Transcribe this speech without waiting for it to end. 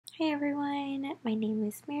Hey everyone, my name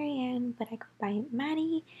is Marian, but I go by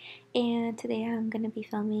Maddie, and today I'm gonna be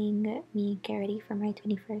filming me get ready for my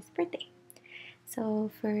 21st birthday.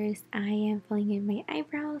 So first I am filling in my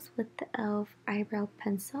eyebrows with the e.l.f. eyebrow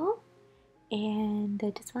pencil, and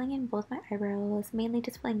just filling in both my eyebrows, mainly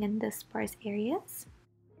just filling in the sparse areas.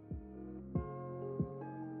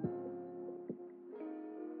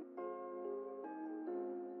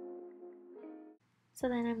 So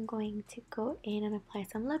then I'm going to go in and apply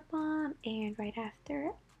some lip balm, and right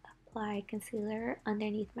after apply concealer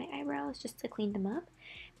underneath my eyebrows just to clean them up.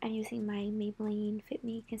 I'm using my Maybelline Fit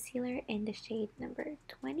Me concealer in the shade number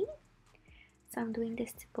 20. So I'm doing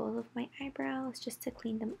this to both of my eyebrows just to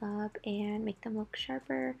clean them up and make them look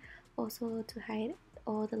sharper, also to hide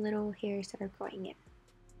all the little hairs that are growing in.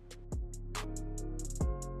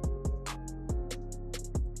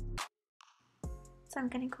 So I'm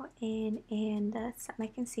gonna go in and set my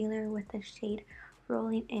concealer with the shade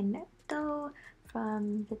Rolling in Dough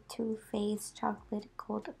from the Too Faced Chocolate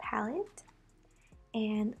Gold palette,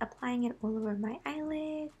 and applying it all over my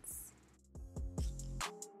eyelids.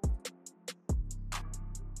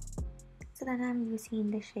 So then I'm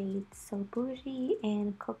using the shades So Bougie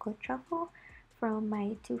and Cocoa Truffle from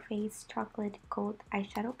my Too Faced Chocolate Gold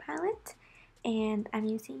eyeshadow palette, and I'm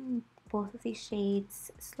using both of these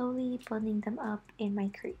shades, slowly blending them up in my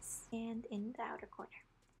crease and in the outer corner.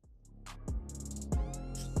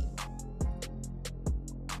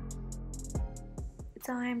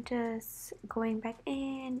 So I'm just going back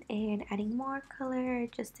in and adding more color,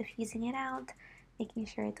 just diffusing it out, making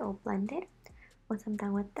sure it's all blended. Once I'm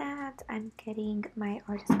done with that, I'm getting my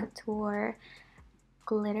Artist Couture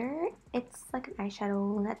glitter. It's like an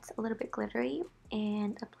eyeshadow that's a little bit glittery,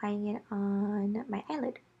 and applying it on my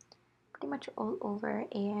eyelid, pretty much all over,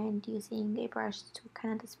 and using a brush to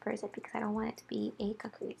kind of disperse it because I don't want it to be a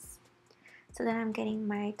crease. So then I'm getting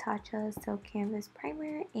my Tatcha Silk Canvas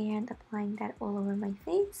Primer and applying that all over my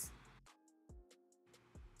face.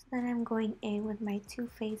 So then I'm going in with my Too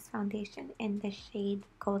Faced foundation in the shade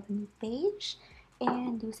Golden Beige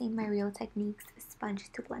and using my Real Techniques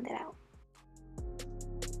sponge to blend it out.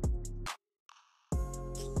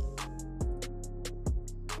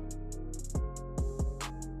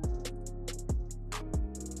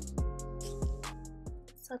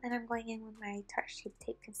 So then I'm going in with my Tarte Shape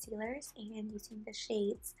Tape concealers and using the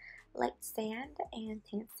shades Light Sand and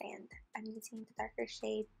Tan Sand. I'm using the darker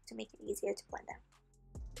shade to make it easier to blend out.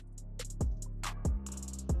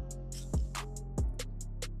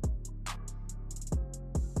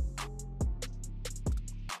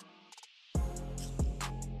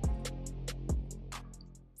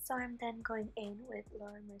 So I'm then going in with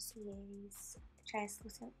Mercier's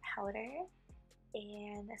translucent powder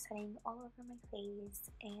and setting all over my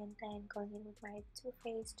face, and then going in with my Too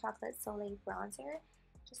Faced Chocolate Soleil bronzer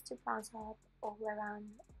just to bronze up all around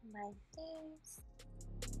my face.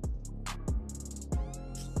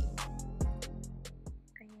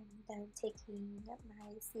 And then taking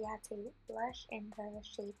my Ciate blush in the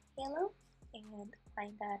shade Halo and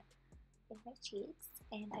applying that in my cheeks,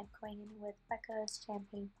 and I'm going in with Becca's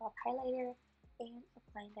Champagne Pop highlighter and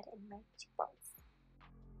applying that in my cheekbones.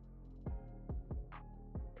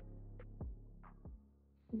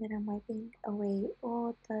 And then I'm wiping away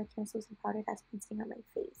all the translucent powder that's been sitting on my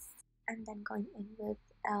face. I'm then going in with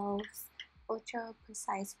e.l.f.'s Ultra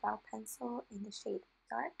Precise Brow Pencil in the shade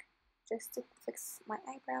Dark, just to fix my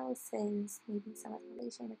eyebrows since maybe some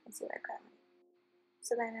foundation or concealer got on it.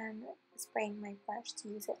 So then I'm spraying my brush to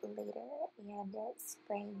use it later, and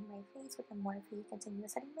spraying my face with the Morphe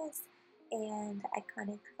Continuous Setting Mist and the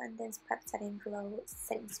iconic London's Prep Setting Glow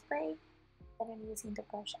Setting Spray. Then I'm using the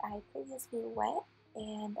brush I previously wet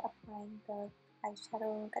and applying the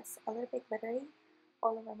eyeshadow that's a little bit glittery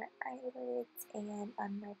all over my eyelids and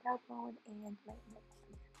on my brow bone and my inner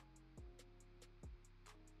corner.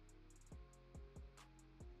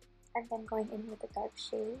 I'm then going in with the dark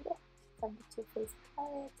shade from the Too Faced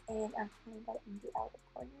palette and applying that in the outer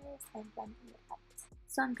corners and blending it out.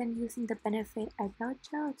 So I'm then using the Benefit Eyebrow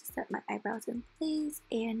Gel to set my eyebrows in place,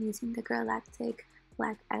 and using the Girlactik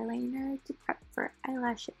black eyeliner to prep for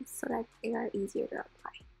eyelashes so that they are easier to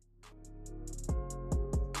apply.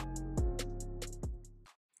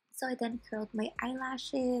 So I then curled my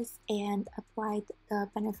eyelashes and applied the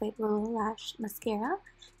Benefit Roller Lash Mascara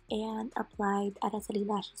and applied Araceli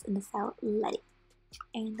lashes in the style Lety.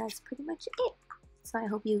 And that's pretty much it. So I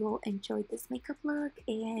hope you all enjoyed this makeup look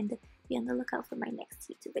and be on the lookout for my next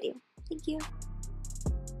YouTube video. Thank you!